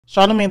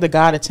Charlamagne the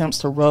God attempts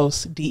to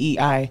roast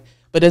DEI,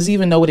 but does he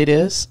even know what it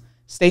is?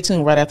 Stay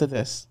tuned right after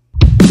this.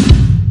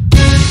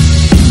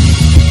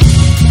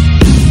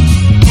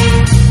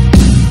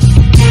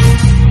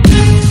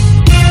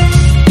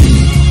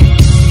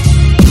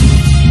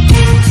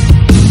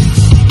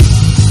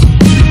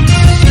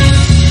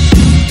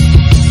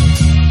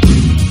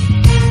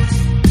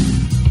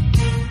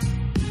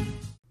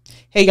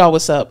 Hey y'all,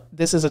 what's up?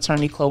 This is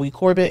attorney Chloe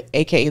Corbett,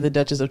 aka the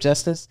Duchess of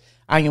Justice.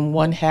 I am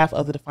one half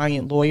of the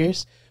Defiant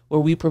Lawyers, where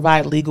we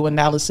provide legal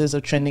analysis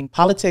of trending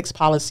politics,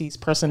 policies,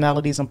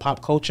 personalities, and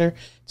pop culture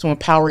to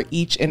empower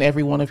each and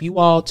every one of you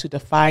all to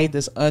defy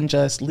this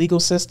unjust legal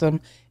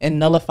system and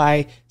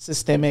nullify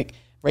systemic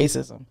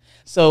racism.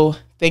 So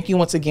thank you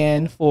once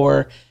again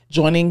for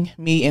joining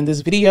me in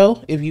this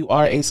video if you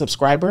are a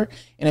subscriber.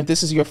 And if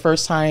this is your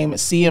first time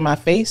seeing my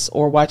face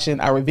or watching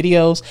our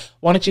videos,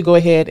 why don't you go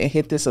ahead and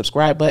hit this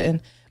subscribe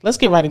button. Let's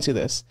get right into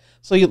this.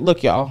 So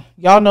look, y'all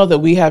know that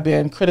we have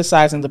been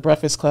criticizing the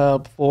Breakfast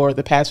Club for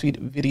the past few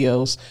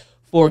videos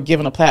for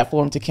giving a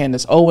platform to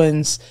Candace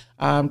Owens,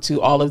 to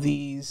all of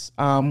these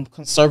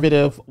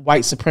conservative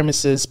white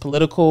supremacist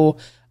political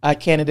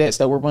candidates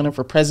that were running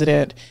for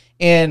president,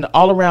 and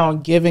all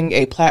around giving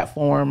a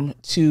platform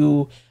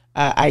to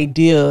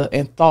idea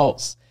and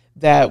thoughts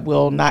that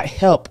will not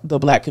help the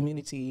Black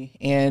community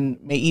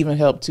and may even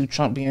help to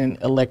Trump being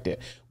elected,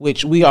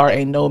 which we are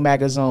a no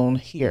MAGA zone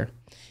here.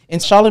 And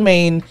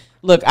Charlamagne,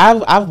 look,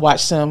 I've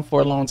watched him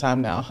for a long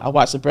time now. I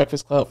watched the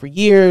Breakfast Club for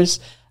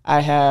years. I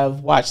have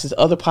watched his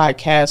other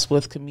podcasts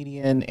with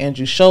comedian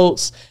Andrew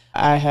Schultz.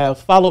 I have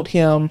followed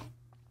him.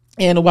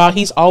 And while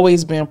he's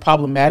always been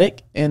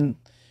problematic, and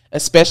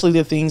especially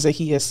the things that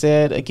he has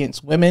said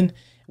against women,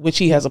 which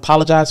he has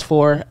apologized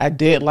for, I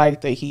did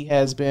like that he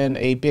has been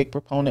a big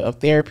proponent of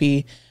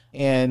therapy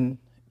and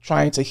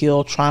trying to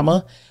heal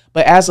trauma.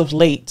 But as of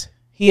late,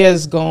 he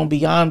has gone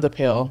beyond the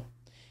pale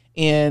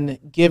in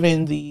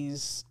giving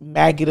these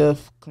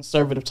negative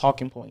conservative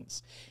talking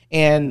points.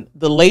 And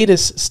the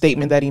latest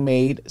statement that he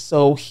made,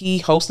 so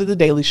he hosted The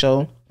Daily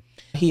Show.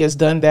 He has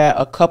done that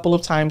a couple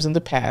of times in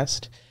the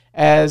past.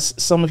 As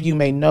some of you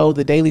may know,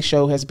 The Daily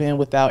Show has been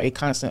without a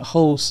constant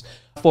host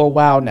for a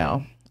while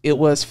now. It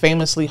was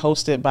famously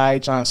hosted by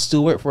Jon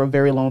Stewart for a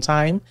very long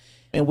time,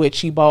 in which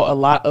he brought a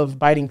lot of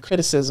biting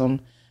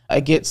criticism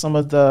against some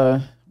of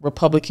the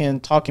Republican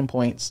talking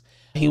points.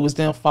 He was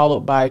then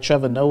followed by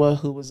Trevor Noah,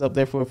 who was up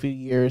there for a few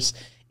years.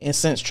 And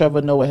since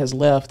Trevor Noah has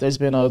left, there's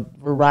been a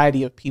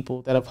variety of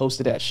people that have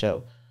hosted that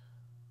show.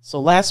 So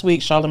last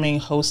week,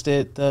 Charlamagne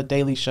hosted The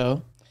Daily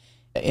Show.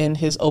 In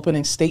his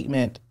opening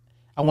statement,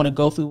 I want to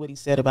go through what he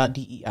said about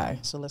DEI.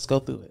 So let's go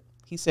through it.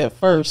 He said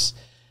first,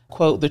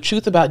 quote, "The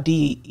truth about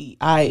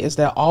DEI is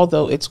that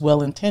although it's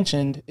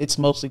well-intentioned, it's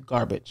mostly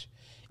garbage.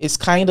 It's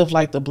kind of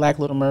like the Black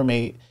Little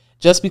Mermaid.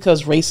 Just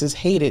because racists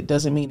hate it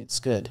doesn't mean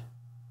it's good."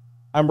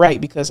 I'm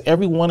right, because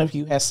every one of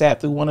you has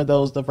sat through one of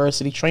those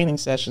diversity training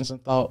sessions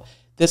and thought,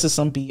 this is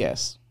some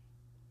BS.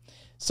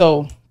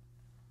 So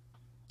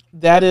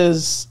that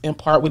is in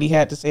part what he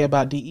had to say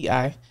about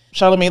DEI.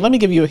 Charlamagne, let me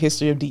give you a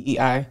history of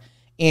DEI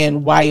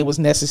and why it was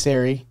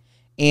necessary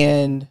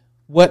and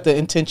what the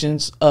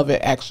intentions of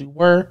it actually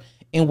were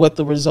and what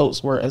the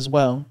results were as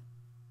well.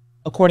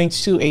 According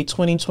to a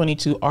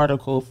 2022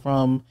 article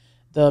from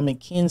the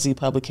McKinsey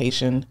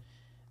publication,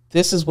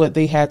 this is what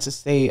they had to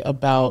say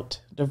about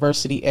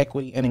diversity,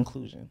 equity, and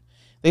inclusion.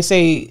 They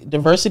say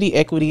diversity,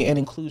 equity, and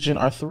inclusion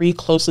are three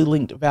closely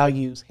linked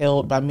values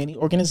held by many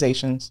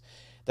organizations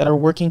that are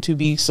working to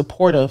be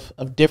supportive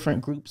of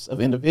different groups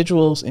of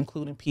individuals,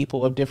 including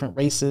people of different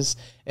races,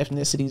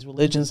 ethnicities,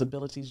 religions,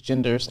 abilities,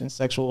 genders, and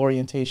sexual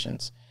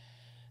orientations.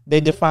 They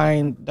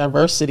define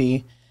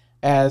diversity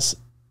as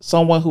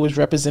someone who is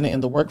represented in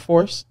the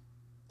workforce.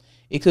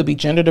 It could be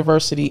gender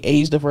diversity,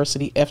 age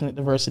diversity, ethnic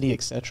diversity,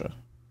 etc.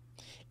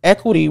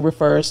 Equity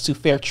refers to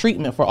fair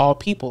treatment for all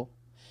people,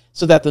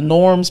 so that the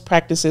norms,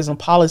 practices, and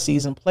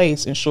policies in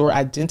place ensure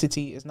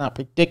identity is not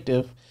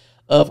predictive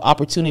of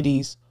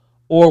opportunities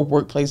or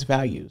workplace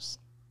values.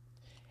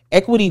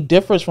 Equity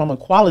differs from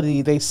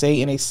equality, they say,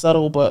 in a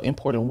subtle but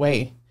important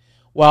way.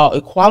 While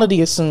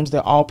equality assumes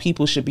that all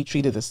people should be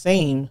treated the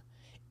same,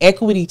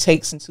 equity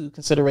takes into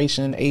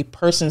consideration a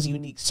person's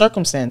unique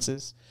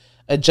circumstances,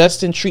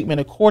 adjusting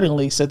treatment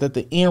accordingly so that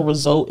the end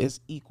result is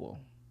equal.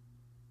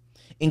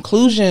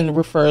 Inclusion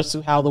refers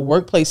to how the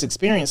workplace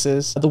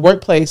experiences the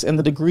workplace and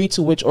the degree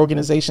to which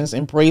organizations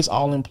embrace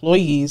all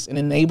employees and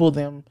enable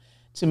them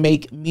to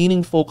make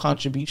meaningful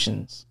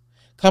contributions.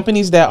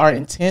 Companies that are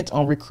intent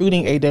on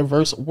recruiting a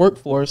diverse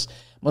workforce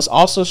must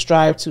also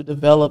strive to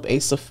develop a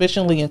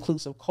sufficiently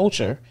inclusive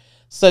culture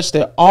such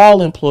that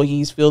all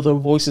employees feel their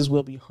voices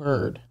will be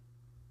heard.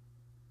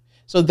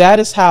 So that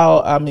is how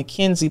a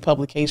McKinsey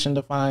publication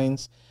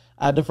defines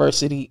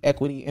diversity,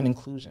 equity, and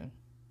inclusion.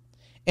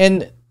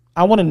 And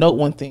I want to note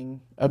one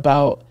thing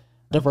about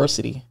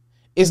diversity.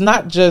 It's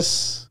not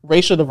just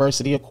racial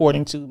diversity,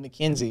 according to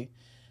McKinsey.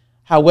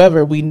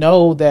 However, we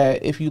know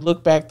that if you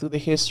look back through the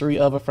history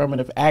of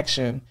affirmative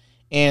action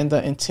and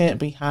the intent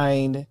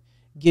behind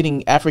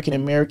getting African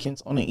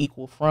Americans on an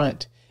equal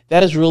front,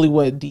 That is really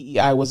what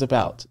DEI was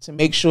about, to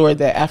make sure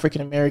that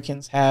African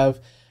Americans have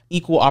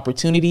equal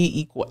opportunity,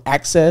 equal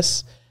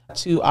access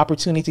to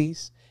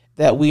opportunities,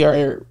 that we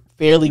are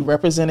fairly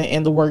represented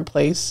in the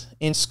workplace,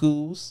 in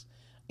schools,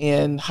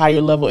 in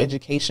higher level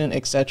education,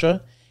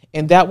 etc.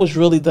 And that was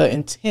really the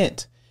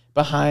intent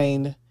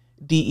behind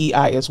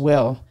DEI as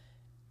well.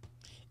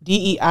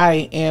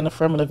 DEI and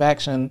affirmative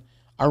action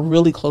are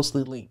really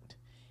closely linked.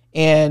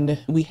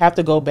 And we have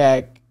to go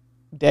back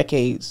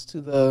decades to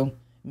the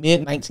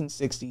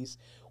mid-1960s,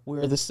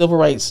 where the civil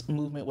rights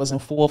movement was in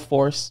full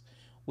force,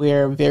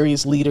 where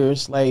various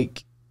leaders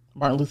like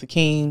Martin Luther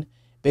King,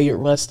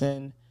 Bayard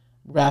Rustin,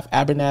 Ralph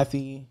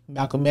Abernathy,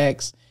 Malcolm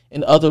X,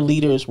 and other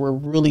leaders were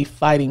really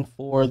fighting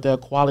for the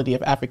equality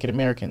of African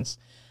Americans.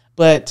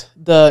 But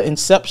the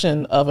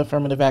inception of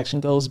affirmative action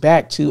goes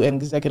back to an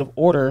executive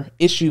order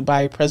issued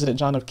by President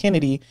John F.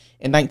 Kennedy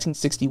in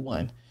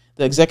 1961.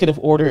 The executive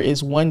order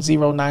is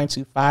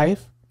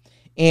 10925,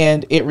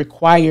 and it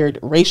required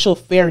racial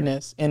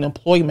fairness in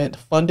employment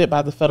funded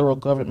by the federal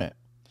government.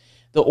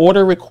 The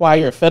order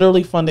required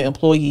federally funded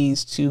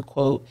employees to,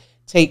 quote,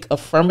 take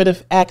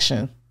affirmative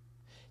action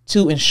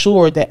to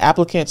ensure that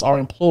applicants are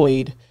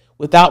employed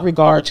without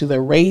regard to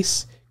their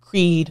race,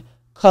 creed,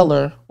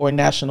 color, or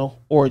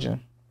national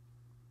origin.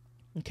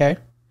 Okay.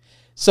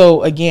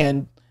 So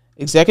again,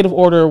 Executive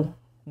Order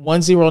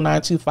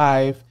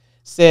 10925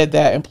 said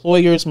that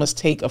employers must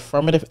take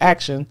affirmative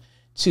action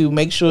to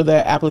make sure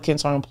that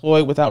applicants are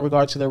employed without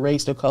regard to their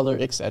race, their color,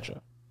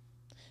 etc.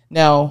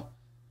 Now,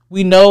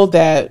 we know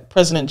that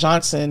President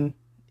Johnson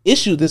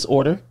issued this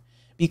order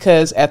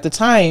because at the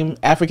time,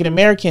 African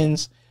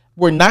Americans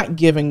were not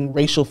given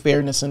racial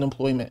fairness in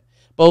employment,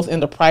 both in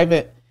the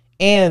private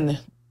and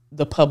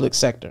the public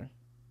sector.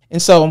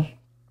 And so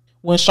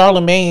when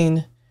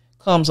Charlamagne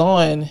comes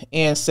on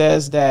and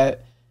says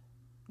that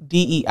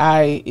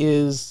DEI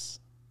is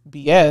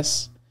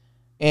BS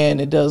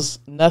and it does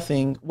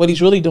nothing, what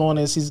he's really doing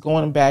is he's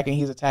going back and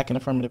he's attacking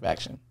affirmative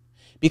action.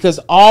 Because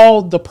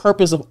all the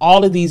purpose of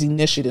all of these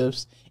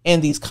initiatives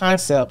and these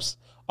concepts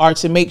are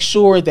to make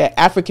sure that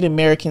African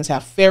Americans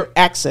have fair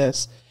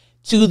access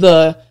to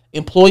the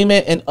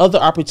employment and other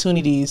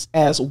opportunities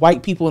as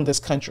white people in this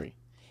country.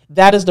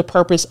 That is the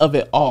purpose of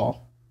it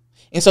all.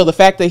 And so the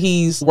fact that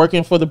he's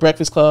working for the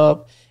Breakfast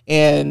Club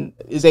and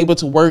is able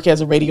to work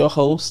as a radio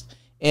host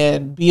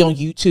and be on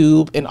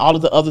YouTube and all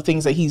of the other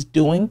things that he's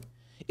doing,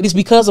 it is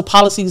because of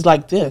policies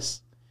like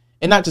this.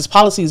 And not just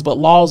policies, but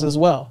laws as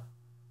well.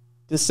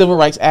 The Civil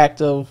Rights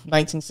Act of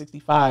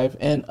 1965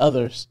 and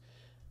others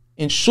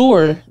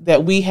ensure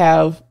that we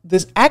have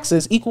this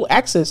access, equal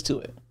access to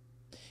it.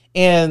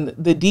 And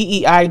the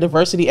DEI,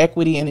 diversity,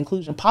 equity, and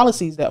inclusion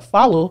policies that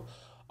follow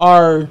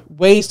are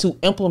ways to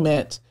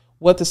implement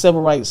what the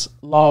civil rights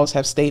laws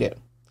have stated.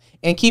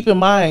 And keep in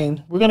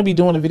mind, we're going to be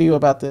doing a video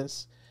about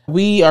this.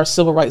 We are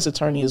civil rights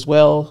attorney as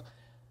well.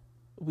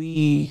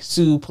 We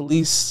sue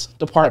police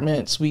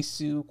departments. We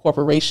sue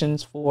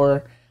corporations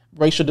for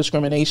racial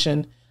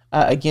discrimination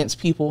against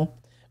people.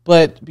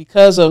 But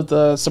because of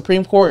the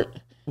Supreme Court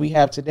we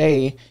have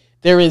today,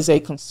 there is a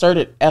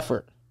concerted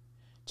effort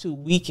to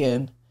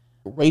weaken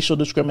racial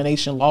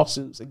discrimination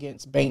lawsuits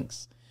against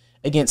banks,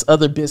 against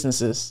other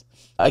businesses,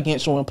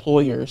 against your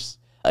employers,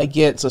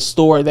 against a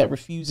store that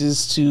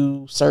refuses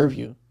to serve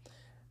you.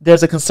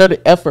 There's a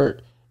concerted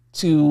effort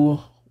to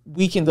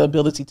weaken the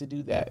ability to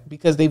do that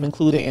because they've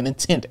included an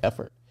intent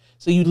effort.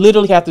 So you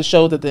literally have to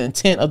show that the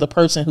intent of the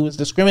person who is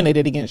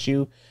discriminated against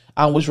you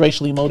was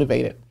racially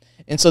motivated.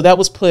 And so that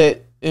was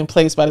put in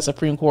place by the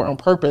Supreme Court on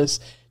purpose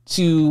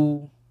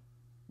to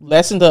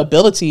lessen the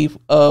ability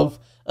of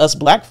us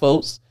black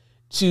folks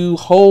to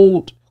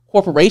hold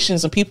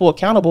corporations and people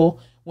accountable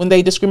when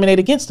they discriminate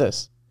against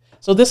us.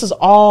 So this is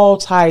all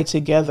tied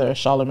together,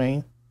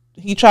 Charlamagne.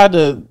 He tried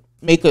to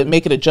make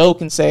it a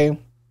joke and say,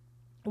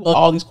 well,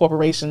 all these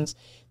corporations,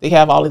 they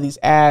have all of these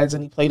ads,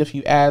 and he played a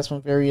few ads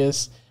from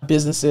various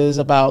businesses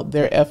about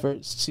their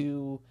efforts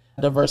to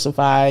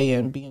diversify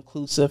and be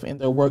inclusive in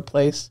their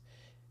workplace.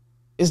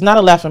 It's not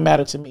a laughing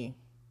matter to me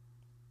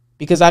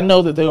because I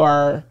know that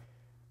there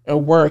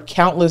were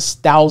countless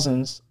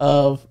thousands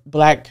of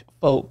black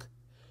folk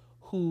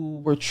who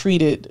were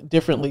treated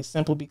differently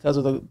simply because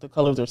of the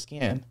color of their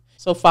skin.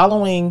 So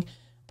following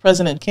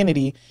President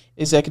Kennedy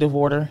executive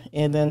order,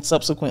 and then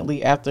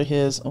subsequently after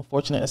his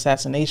unfortunate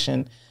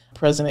assassination,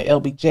 President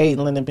LBJ,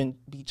 Lyndon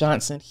B.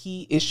 Johnson,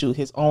 he issued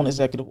his own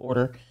executive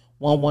order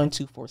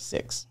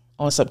 11246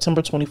 on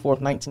September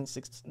 24th,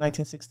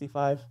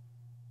 1965.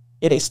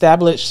 It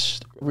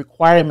established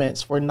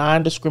requirements for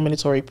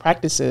non-discriminatory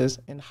practices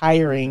in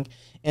hiring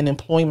and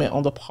employment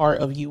on the part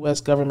of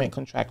U.S. government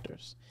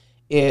contractors.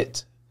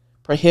 It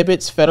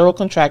prohibits federal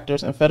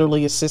contractors and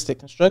federally assisted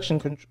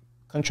construction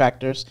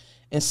contractors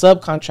and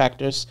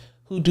subcontractors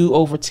who do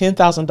over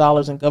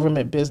 $10,000 in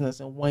government business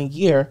in 1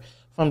 year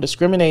from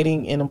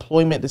discriminating in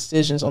employment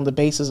decisions on the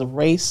basis of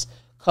race,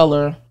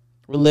 color,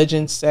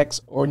 religion, sex,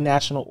 or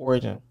national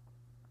origin.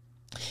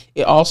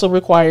 It also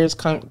requires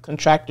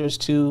contractors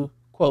to,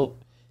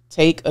 quote,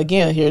 take,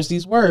 again, here's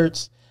these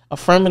words,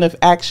 affirmative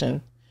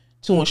action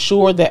to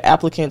ensure that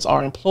applicants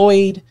are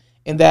employed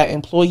and that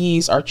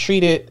employees are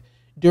treated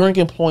during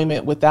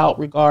employment without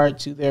regard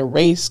to their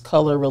race,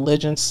 color,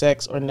 religion,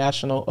 sex, or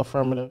national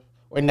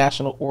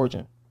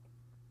origin.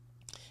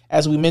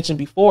 As we mentioned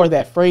before,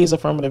 that phrase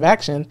affirmative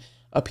action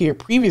appeared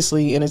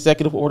previously in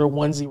Executive Order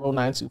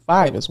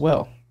 10925 as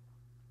well.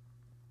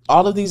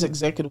 All of these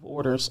executive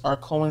orders are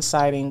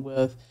coinciding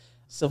with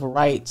civil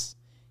rights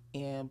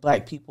and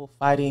Black people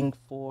fighting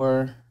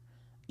for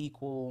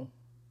equal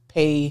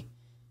pay,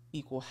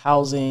 equal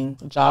housing,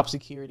 job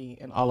security,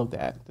 and all of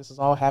that. This is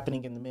all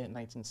happening in the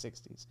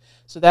mid-1960s.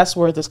 So that's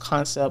where this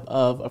concept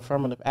of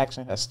affirmative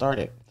action has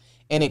started.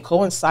 And it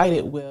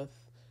coincided with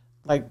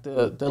like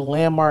the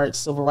landmark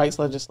civil rights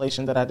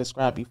legislation that I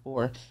described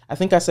before. I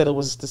think I said it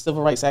was the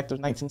Civil Rights Act of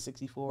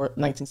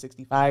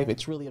 1965.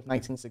 It's really of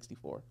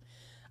 1964.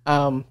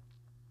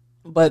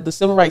 But the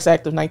Civil Rights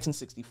Act of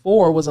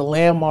 1964 was a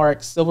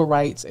landmark civil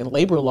rights and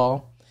labor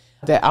law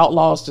that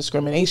outlaws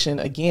discrimination,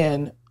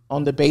 again,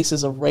 on the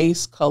basis of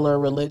race, color,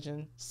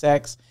 religion,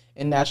 sex,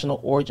 and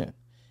national origin.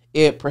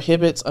 It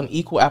prohibits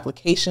unequal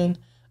application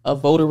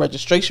of voter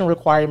registration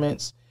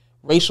requirements,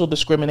 racial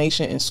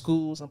discrimination in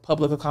schools and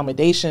public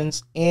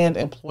accommodations, and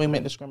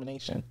employment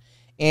discrimination.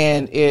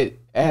 And it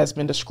has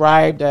been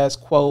described as,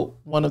 quote,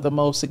 one of the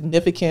most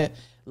significant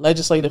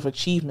legislative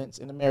achievements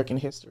in American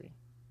history.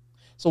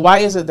 So why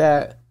is it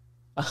that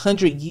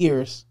 100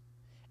 years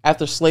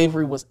after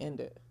slavery was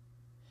ended,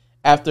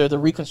 after the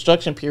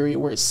Reconstruction period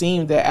where it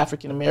seemed that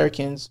African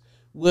Americans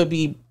would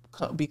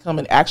become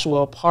an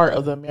actual part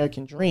of the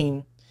American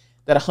dream,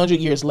 that 100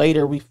 years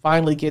later we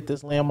finally get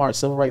this landmark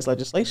civil rights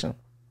legislation?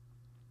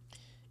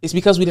 It's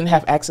because we didn't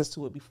have access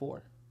to it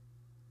before,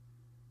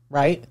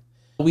 right?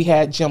 We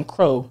had Jim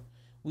Crow,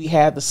 we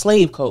had the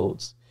slave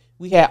codes,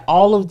 we had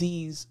all of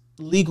these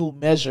legal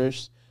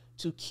measures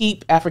to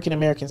keep African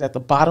Americans at the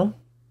bottom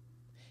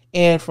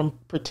and from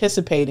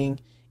participating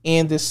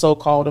in this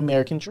so-called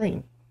American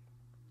dream.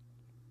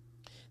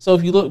 So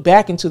if you look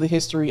back into the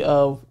history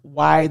of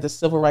why the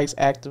Civil Rights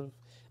Act of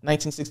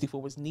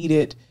 1964 was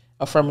needed,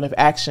 affirmative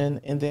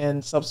action, and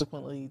then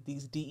subsequently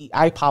these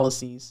DEI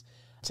policies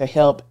to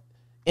help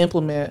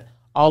implement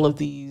all of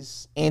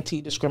these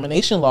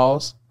anti-discrimination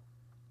laws,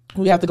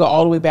 we have to go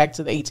all the way back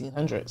to the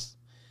 1800s.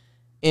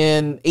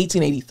 In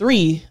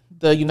 1883,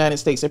 the United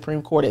States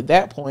Supreme Court at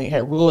that point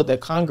had ruled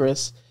that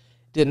Congress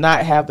did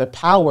not have the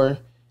power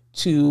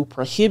to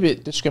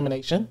prohibit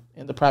discrimination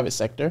in the private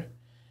sector,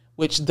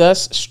 which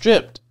thus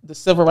stripped the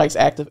Civil Rights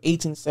Act of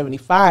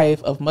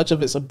 1875 of much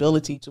of its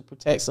ability to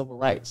protect civil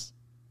rights.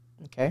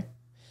 Okay?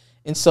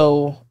 And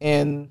so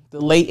in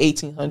the late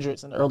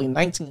 1800s and early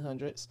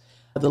 1900s,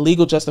 the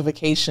legal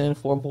justification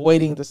for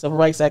voiding the Civil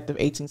Rights Act of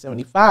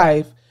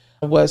 1875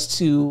 was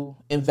to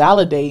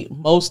invalidate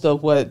most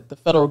of what the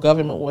federal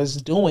government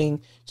was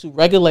doing to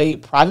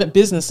regulate private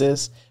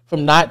businesses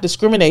from not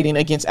discriminating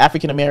against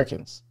African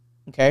Americans.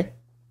 Okay?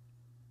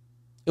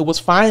 It was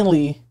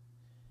finally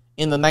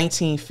in the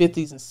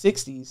 1950s and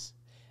 60s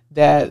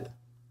that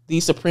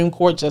these Supreme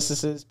Court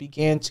justices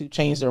began to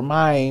change their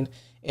mind,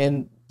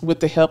 and with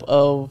the help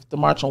of the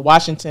March on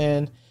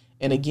Washington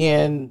and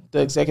again the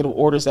executive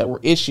orders that were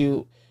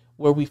issued,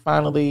 where we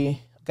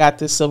finally got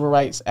this Civil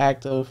Rights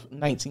Act of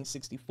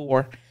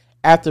 1964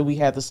 after we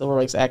had the Civil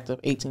Rights Act of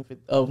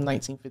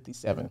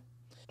 1957.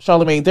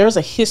 Charlamagne, there's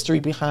a history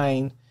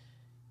behind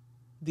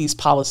these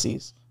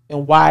policies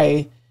and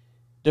why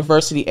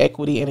diversity,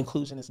 equity, and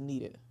inclusion is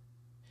needed.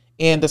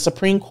 And the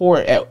Supreme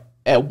Court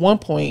at one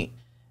point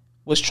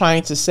was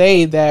trying to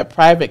say that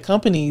private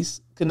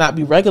companies could not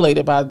be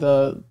regulated by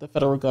the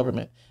federal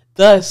government.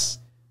 Thus,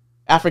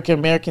 African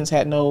Americans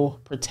had no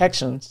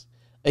protections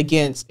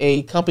against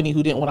a company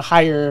who didn't want to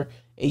hire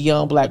a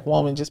young Black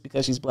woman just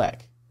because she's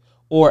Black,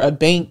 or a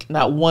bank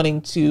not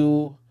wanting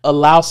to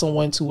allow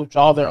someone to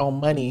withdraw their own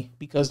money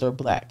because they're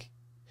Black,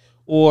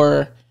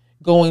 or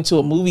going to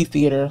a movie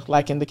theater,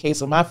 like in the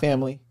case of my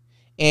family,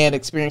 and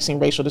experiencing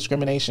racial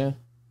discrimination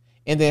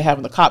and then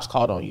having the cops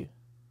called on you.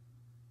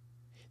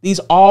 These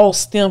all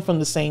stem from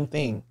the same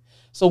thing.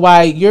 So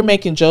while you're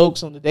making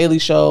jokes on the Daily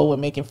Show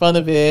and making fun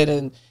of it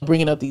and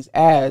bringing up these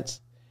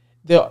ads,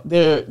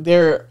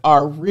 there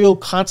are real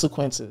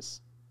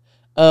consequences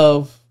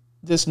of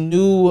this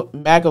new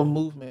MAGA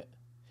movement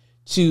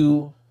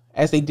to,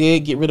 as they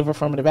did get rid of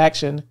affirmative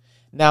action,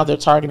 now they're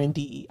targeting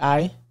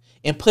DEI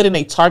and putting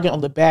a target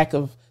on the back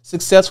of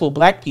successful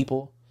Black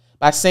people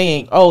by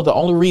saying, oh, the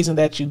only reason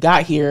that you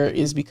got here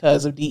is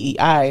because of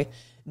DEI,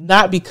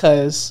 not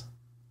because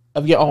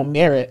of your own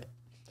merit,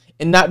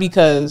 and not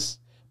because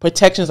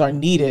protections are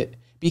needed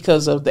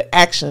because of the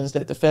actions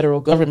that the federal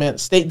government,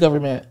 state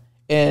government,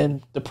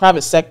 and the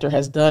private sector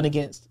has done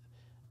against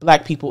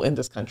Black people in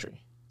this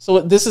country. So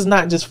this is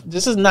not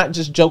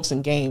just jokes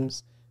and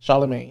games,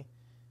 Charlamagne.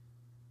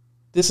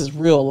 This is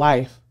real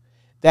life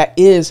that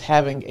is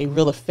having a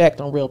real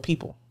effect on real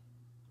people.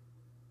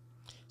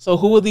 So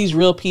who are these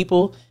real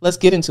people? Let's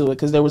get into it,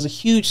 because there was a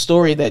huge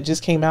story that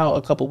just came out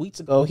a couple weeks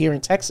ago here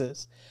in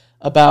Texas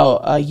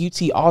about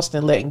UT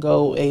Austin letting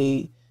go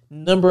a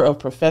number of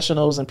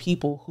professionals and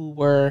people who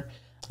were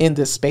in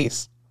this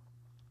space.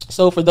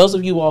 So for those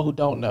of you all who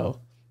don't know,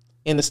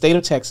 in the state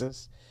of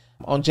Texas,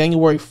 on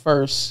January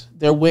 1st,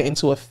 there went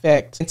into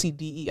effect Anti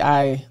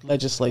DEI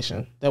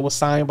legislation that was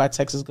signed by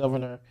Texas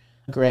Governor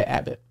Greg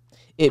Abbott.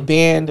 It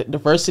banned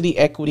diversity,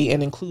 equity,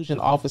 and inclusion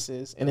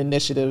offices and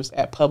initiatives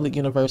at public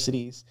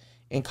universities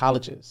and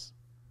colleges.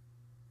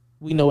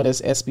 We know it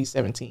as SB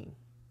 17.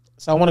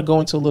 So I want to go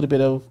into a little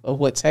bit of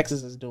what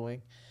Texas is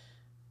doing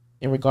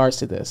in regards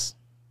to this.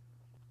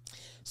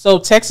 So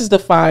Texas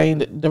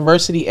defined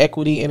diversity,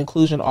 equity, and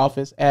inclusion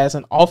office as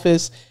an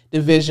office,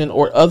 division,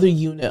 or other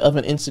unit of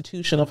an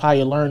institution of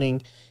higher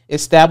learning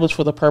established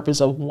for the purpose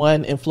of,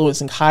 one,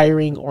 influencing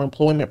hiring or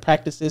employment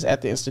practices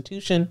at the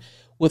institution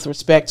with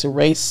respect to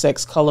race,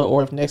 sex, color,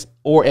 or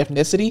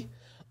ethnicity,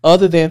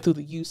 other than through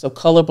the use of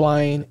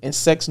colorblind and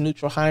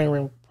sex-neutral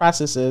hiring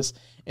processes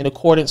in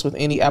accordance with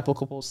any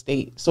applicable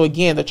state. So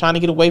again, they're trying to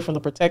get away from the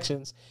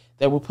protections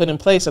that were put in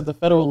place at the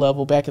federal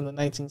level back in the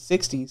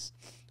 1960s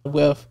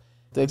with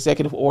the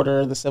Executive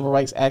Order, the Civil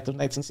Rights Act of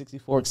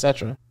 1964,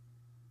 etc.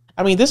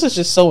 I mean, this is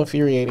just so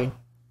infuriating.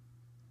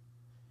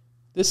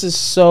 This is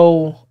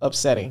so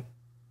upsetting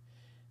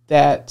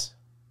that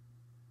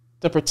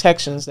the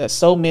protections that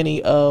so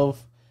many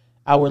of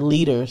our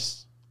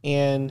leaders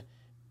and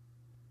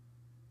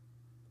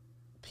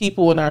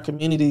people in our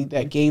community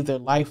that gave their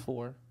life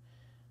for,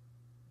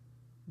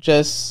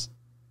 just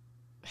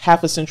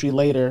half a century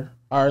later,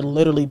 are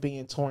literally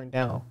being torn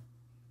down.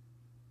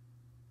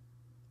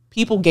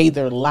 People gave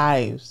their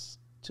lives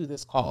to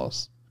this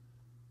cause.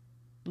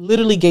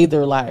 Literally gave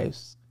their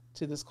lives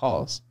to this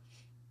cause.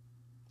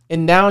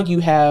 And now you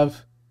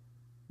have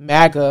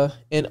MAGA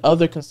and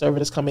other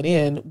conservatives coming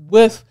in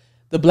with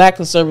the black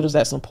conservatives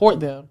that support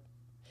them,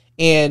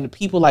 and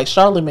people like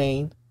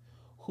Charlamagne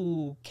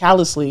who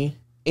callously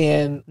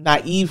and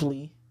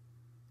naively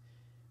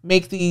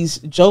make these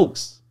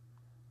jokes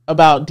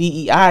about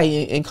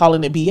DEI and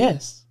calling it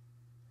BS.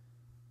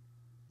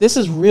 This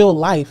is real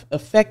life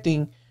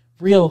affecting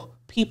real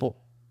people.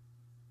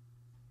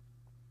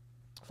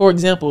 For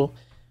example,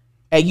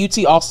 at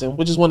UT Austin,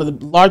 which is one of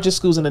the largest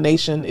schools in the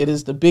nation, it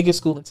is the biggest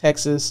school in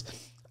Texas.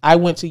 I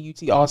went to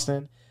UT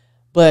Austin,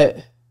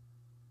 but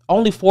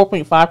only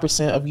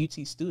 4.5% of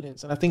UT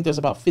students, and I think there's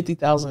about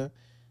 50,000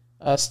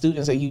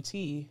 students at UT,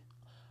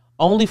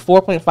 only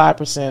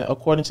 4.5%,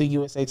 according to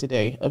USA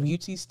Today, of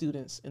UT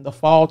students in the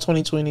fall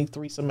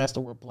 2023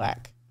 semester were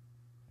black.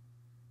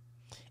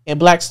 And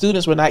black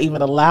students were not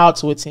even allowed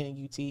to attend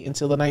UT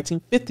until the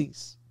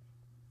 1950s.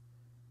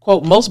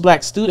 Quote, most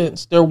black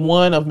students, they're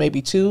one of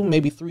maybe two,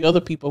 maybe three other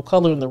people of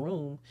color in the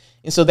room.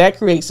 And so that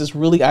creates this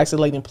really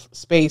isolating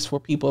space for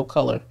people of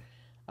color,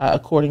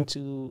 according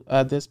to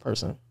this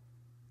person.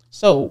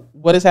 So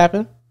what has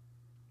happened?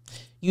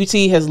 UT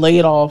has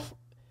laid off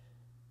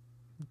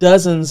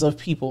dozens of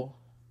people,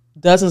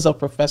 dozens of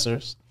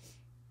professors,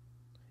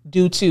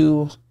 due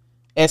to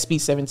SB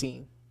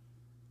 17,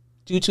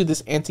 due to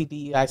this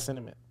anti-DEI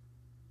sentiment.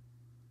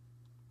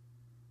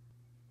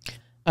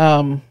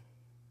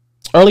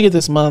 Earlier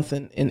this month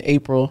in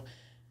April,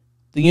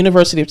 the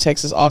University of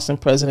Texas Austin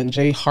President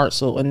Jay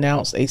Hartzell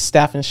announced a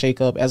staffing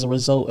shakeup as a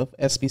result of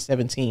SB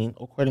 17,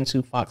 according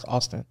to Fox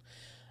Austin.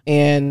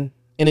 And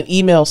in an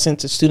email sent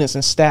to students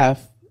and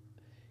staff,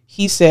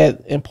 he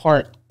said in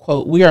part,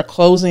 quote, "We are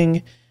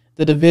closing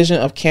the Division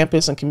of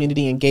Campus and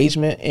Community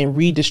Engagement and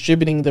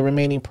redistributing the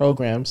remaining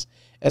programs.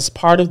 As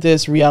part of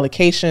this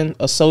reallocation,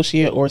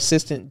 associate or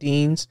assistant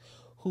deans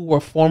who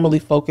were formerly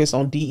focused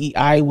on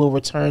DEI will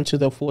return to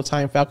their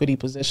full-time faculty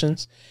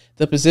positions.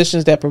 The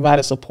positions that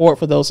provided support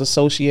for those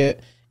associate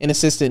and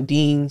assistant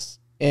deans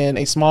and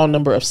a small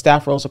number of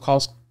staff roles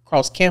across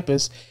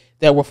campus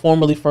that were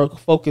formerly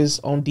focused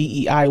on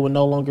DEI will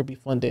no longer be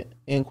funded,"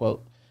 end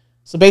quote.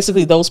 So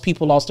basically those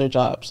people lost their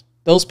jobs.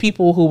 Those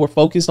people who were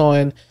focused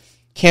on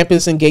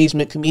campus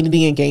engagement,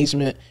 community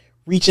engagement,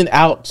 reaching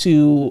out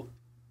to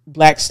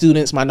black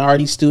students,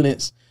 minority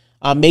students,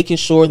 making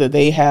sure that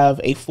they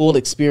have a full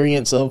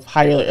experience of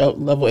higher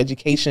level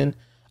education,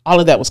 all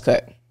of that was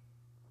cut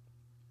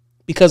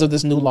because of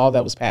this new law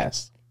that was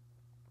passed.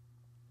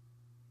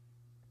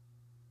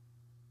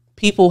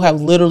 People have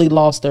literally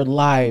lost their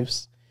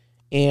lives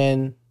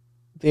and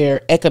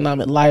their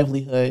economic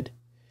livelihood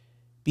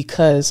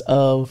because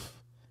of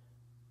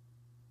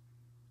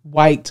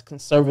white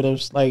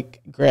conservatives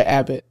like Greg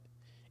Abbott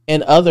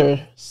and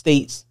other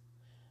states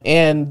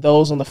and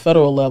those on the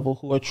federal level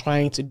who are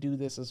trying to do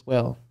this as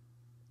well.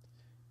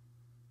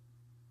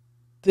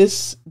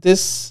 This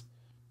is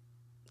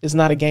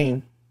not a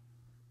game.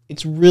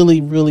 It's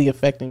really, really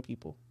affecting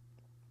people.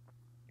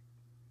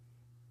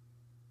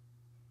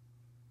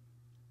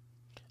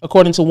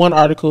 According to one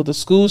article, the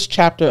school's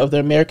chapter of the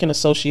American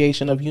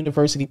Association of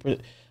University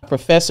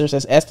Professors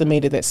has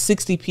estimated that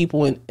 60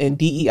 people in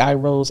DEI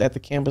roles at the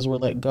campus were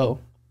let go.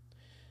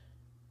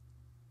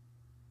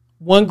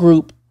 One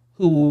group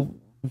who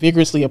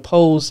vigorously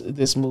opposed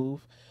this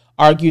move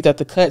argued that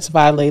the cuts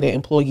violated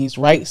employees'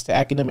 rights to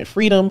academic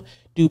freedom,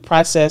 due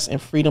process, and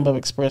freedom of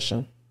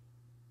expression.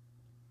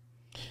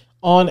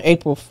 On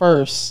April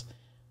 1st,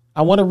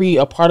 I want to read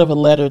a part of a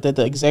letter that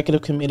the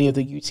executive committee of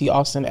the UT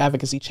Austin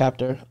Advocacy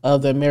Chapter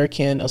of the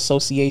American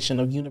Association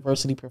of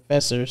University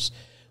Professors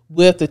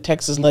with the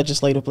Texas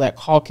Legislative Black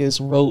Caucus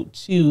wrote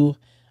to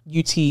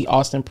UT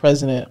Austin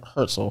President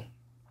Herzl.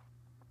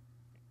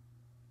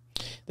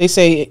 They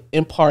say,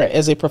 in part,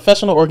 as a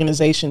professional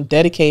organization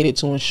dedicated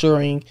to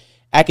ensuring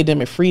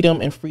academic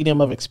freedom and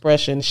freedom of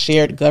expression,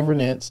 shared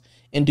governance,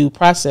 and due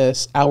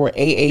process, our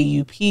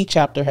AAUP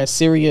chapter has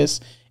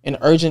serious and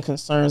urgent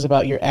concerns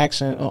about your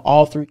action on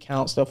all three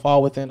counts that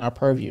fall within our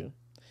purview: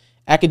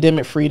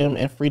 academic freedom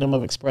and freedom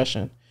of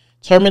expression.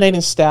 Terminating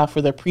staff for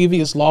their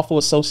previous lawful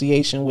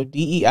association with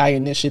DEI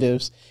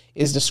initiatives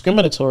is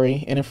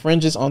discriminatory and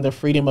infringes on their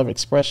freedom of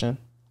expression.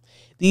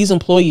 These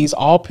employees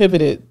all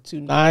pivoted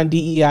to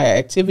non-DEI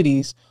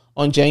activities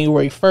on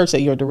January 1st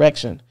at your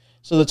direction,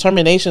 so the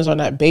terminations are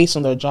not based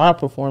on their job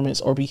performance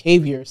or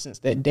behavior since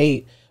that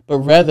date, but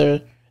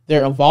rather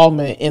their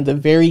involvement in the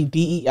very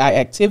DEI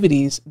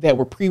activities that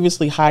were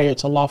previously hired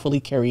to lawfully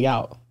carry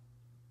out.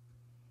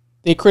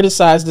 They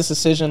criticized this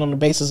decision on the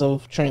basis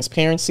of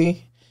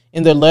transparency.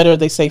 In their letter,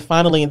 they say,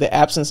 finally, in the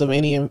absence of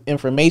any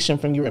information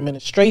from your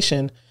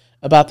administration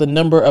about the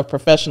number of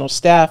professional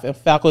staff and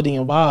faculty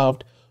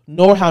involved,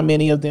 nor how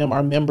many of them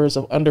are members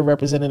of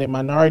underrepresented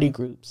minority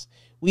groups,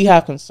 we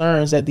have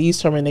concerns that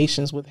these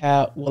terminations will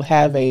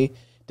have a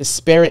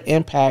disparate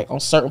impact on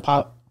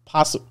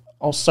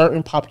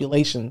certain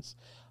populations,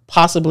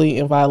 possibly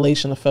in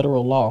violation of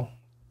federal law.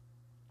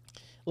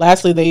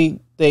 Lastly,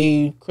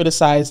 they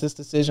criticize this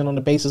decision on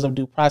the basis of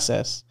due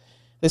process.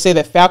 They say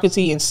that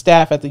faculty and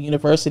staff at the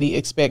university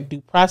expect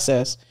due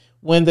process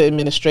when the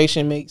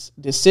administration makes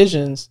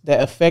decisions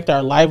that affect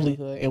our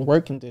livelihood and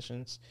work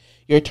conditions.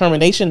 Your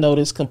termination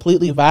notice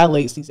completely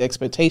violates these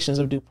expectations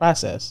of due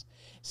process.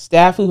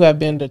 Staff who have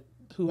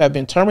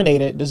been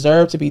terminated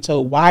deserve to be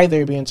told why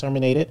they're being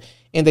terminated,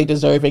 and they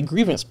deserve a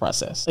grievance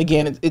process.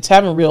 Again, it's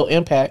having real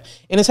impact,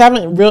 and it's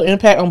having real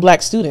impact on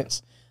Black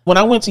students. When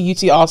I went to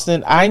UT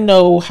Austin, I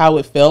know how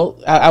it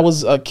felt. I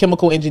was a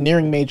chemical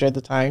engineering major at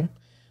the time,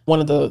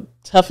 one of the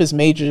toughest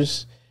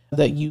majors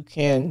that you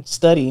can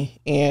study,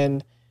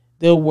 and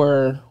there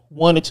were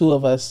one or two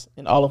of us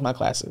in all of my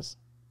classes.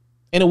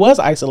 And it was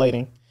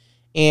isolating,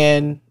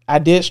 and I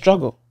did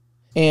struggle.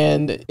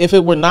 And if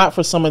it were not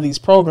for some of these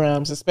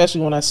programs,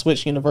 especially when I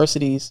switched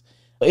universities,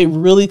 it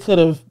really could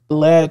have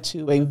led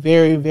to a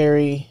very,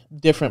 very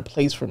different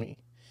place for me.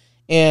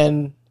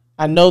 And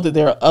I know that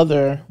there are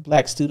other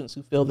Black students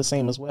who feel the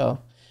same as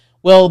well.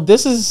 Well,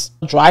 this is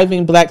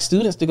driving Black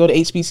students to go to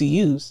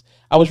HBCUs.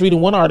 I was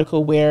reading one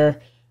article where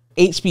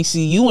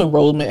HBCU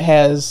enrollment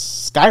has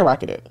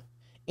skyrocketed.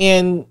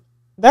 And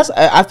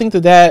I think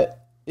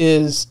that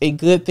is a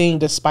good thing,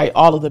 despite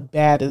all of the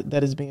bad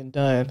that is being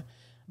done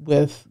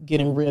with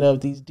getting rid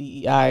of these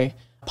DEI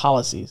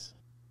policies.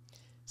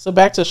 So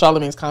back to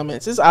Charlamagne's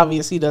comments. It's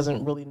obvious he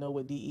doesn't really know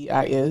what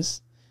DEI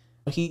is.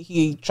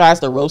 He tries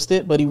to roast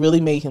it, but he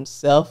really made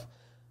himself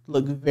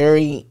look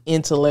very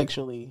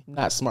intellectually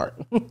not smart,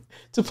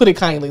 to put it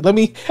kindly.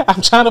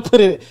 I'm trying to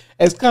put it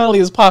as kindly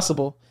as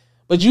possible,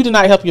 but you did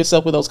not help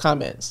yourself with those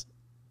comments.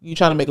 You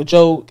trying to make a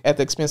joke at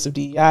the expense of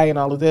DEI and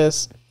all of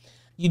this.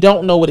 You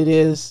don't know what it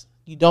is.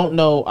 You don't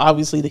know,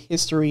 obviously, the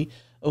history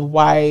of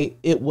why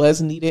it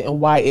was needed and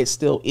why it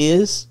still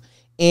is,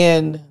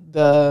 and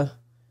the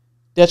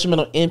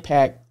detrimental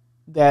impact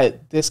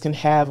that this can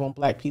have on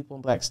Black people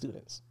and Black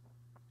students.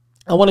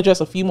 I want to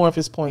address a few more of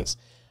his points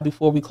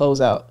before we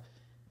close out.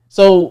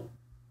 So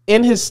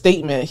in his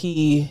statement,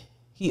 he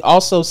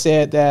also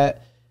said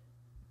that,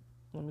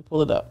 let me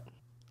pull it up.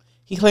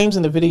 He claims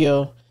in the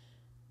video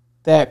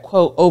that,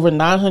 quote, over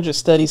 900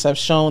 studies have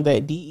shown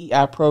that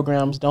DEI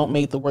programs don't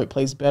make the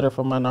workplace better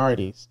for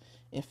minorities.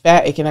 In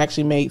fact, it can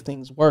actually make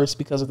things worse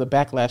because of the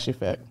backlash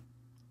effect,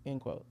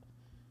 end quote.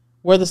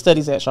 Where are the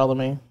studies at,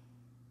 Charlamagne?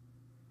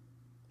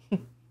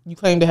 You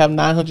claim to have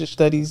 900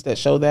 studies that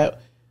show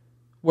that.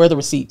 Where are the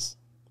receipts?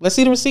 Let's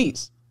see the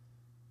receipts.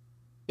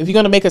 If you're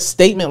going to make a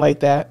statement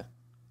like that,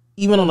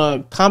 even on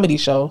a comedy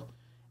show,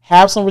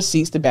 have some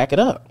receipts to back it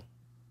up.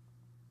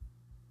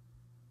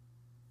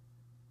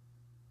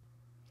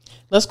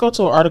 Let's go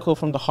to an article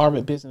from the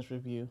Harvard Business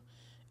Review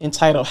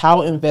entitled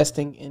How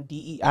Investing in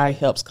DEI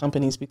Helps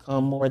Companies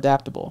Become More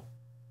Adaptable.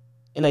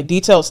 In a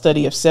detailed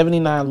study of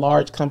 79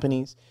 large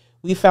companies,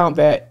 we found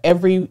that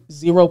every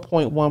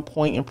 0.1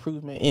 point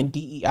improvement in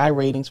DEI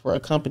ratings for a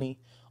company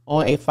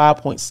on a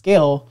 5-point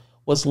scale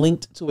was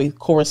linked to a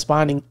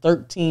corresponding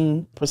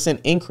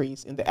 13%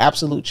 increase in the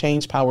absolute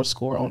change power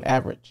score on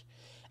average.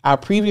 Our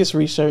previous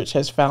research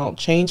has found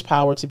change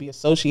power to be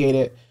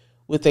associated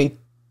with a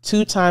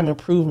 2-time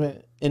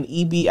improvement in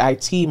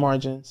EBIT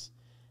margins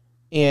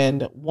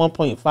and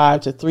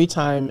 1.5 to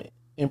 3-time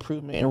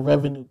improvement in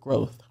revenue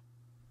growth.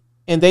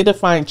 And they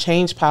define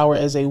change power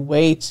as a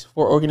way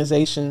for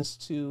organizations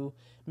to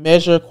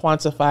measure,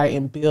 quantify,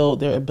 and build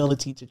their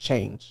ability to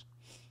change.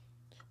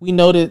 We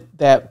noted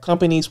that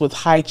companies with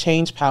high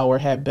change power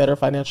had better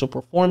financial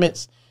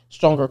performance,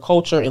 stronger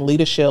culture and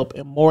leadership,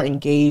 and more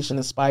engaged and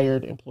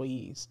inspired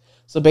employees.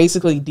 So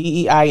basically,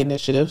 DEI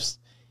initiatives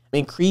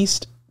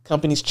increased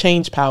company's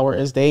change power,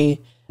 as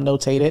they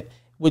notated,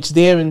 which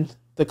then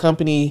the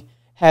company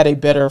had a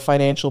better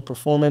financial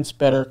performance,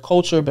 better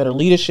culture, better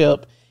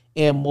leadership,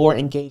 and more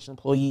engaged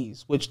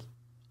employees, which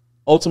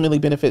ultimately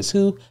benefits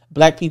who?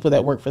 Black people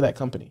that work for that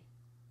company.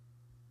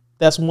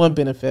 That's one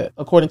benefit,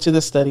 according to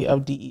the study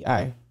of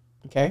DEI.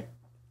 Okay.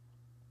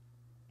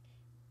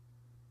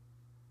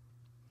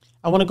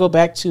 I want to go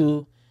back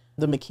to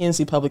the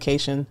McKinsey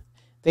publication.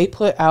 They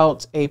put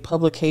out a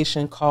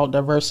publication called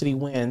Diversity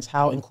Wins,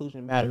 How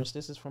Inclusion Matters.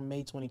 This is from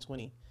May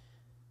 2020.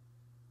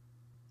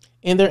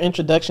 In their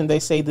introduction, they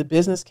say the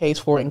business case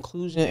for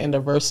inclusion and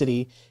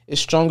diversity is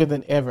stronger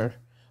than ever.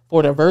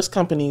 For diverse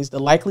companies, the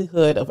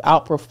likelihood of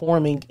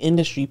outperforming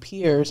industry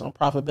peers on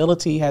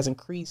profitability has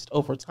increased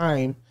over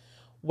time,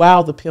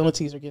 while the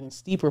penalties are getting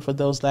steeper for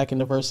those lacking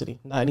diversity.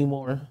 Not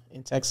anymore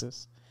in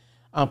Texas.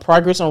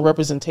 Progress on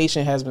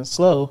representation has been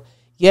slow,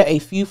 yet a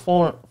few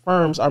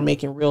firms are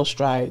making real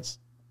strides.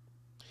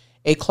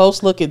 A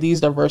close look at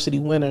these diversity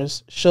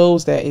winners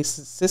shows that a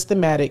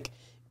systematic,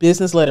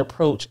 business-led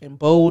approach and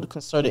bold,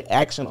 concerted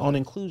action on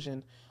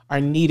inclusion are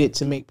needed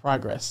to make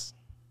progress.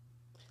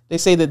 They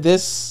say that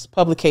this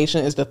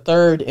publication is the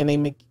third in a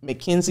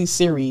McKinsey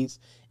series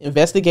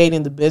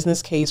investigating the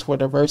business case for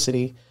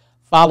diversity,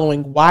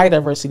 following Why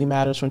Diversity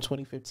Matters from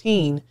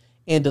 2015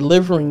 and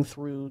Delivering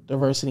Through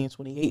Diversity in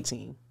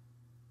 2018.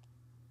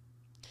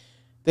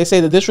 They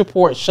say that this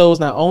report shows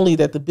not only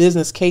that the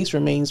business case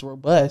remains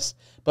robust,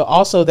 but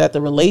also that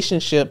the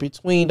relationship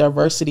between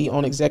diversity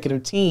on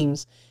executive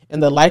teams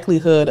and the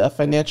likelihood of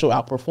financial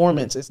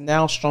outperformance is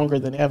now stronger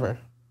than ever.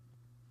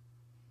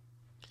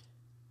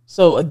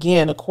 So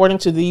again, according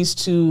to these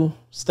two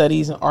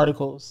studies and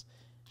articles,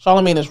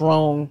 Charlamagne is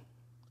wrong.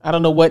 I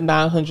don't know what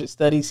 900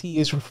 studies he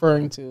is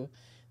referring to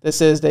that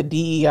says that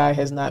DEI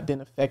has not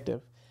been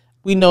effective.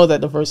 We know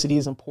that diversity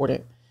is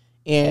important,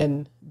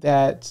 and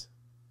that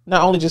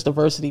not only just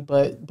diversity,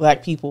 but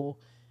Black people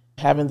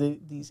having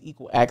this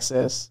equal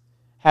access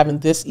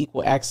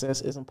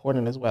is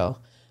important as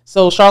well.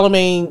 So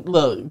Charlamagne,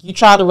 look, you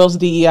tried to roast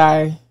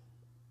DEI.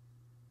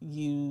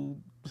 You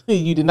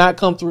did not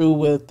come through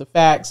with the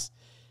facts.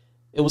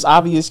 It was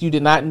obvious you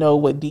did not know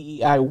what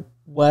DEI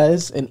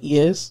was and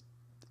is,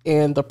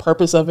 and the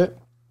purpose of it,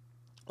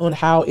 on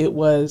how it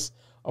was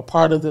a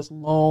part of this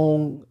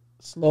long,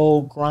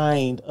 slow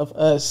grind of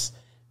us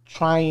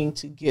trying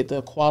to get the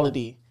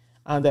equality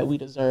that we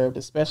deserved,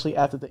 especially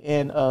after the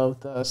end of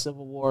the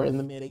Civil War in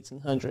the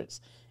mid-1800s.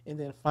 And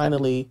then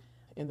finally,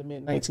 in the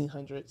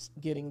mid-1900s,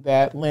 getting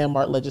that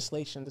landmark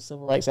legislation, the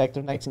Civil Rights Act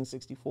of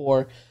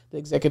 1964, the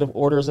executive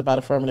orders about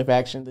affirmative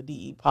action, the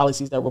DE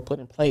policies that were put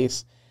in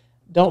place,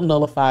 don't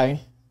nullify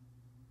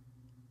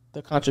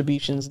the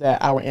contributions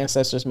that our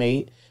ancestors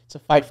made to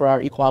fight for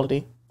our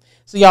equality.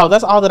 So y'all,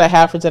 that's all that I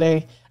have for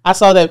today. I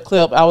saw that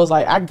clip. I was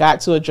like, I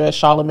got to address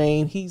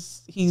Charlamagne.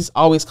 He's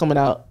always coming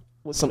out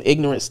with some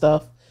ignorant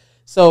stuff.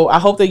 So I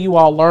hope that you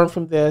all learn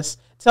from this.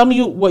 Tell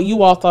me what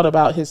you all thought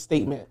about his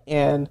statement,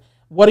 and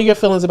what are your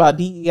feelings about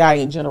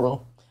DEI in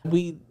general.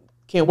 We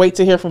can't wait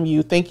to hear from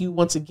you. Thank you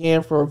once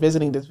again for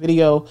visiting this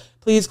video.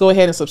 Please go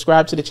ahead and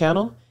subscribe to the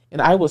channel,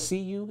 and I will see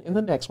you in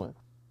the next one.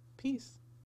 Peace.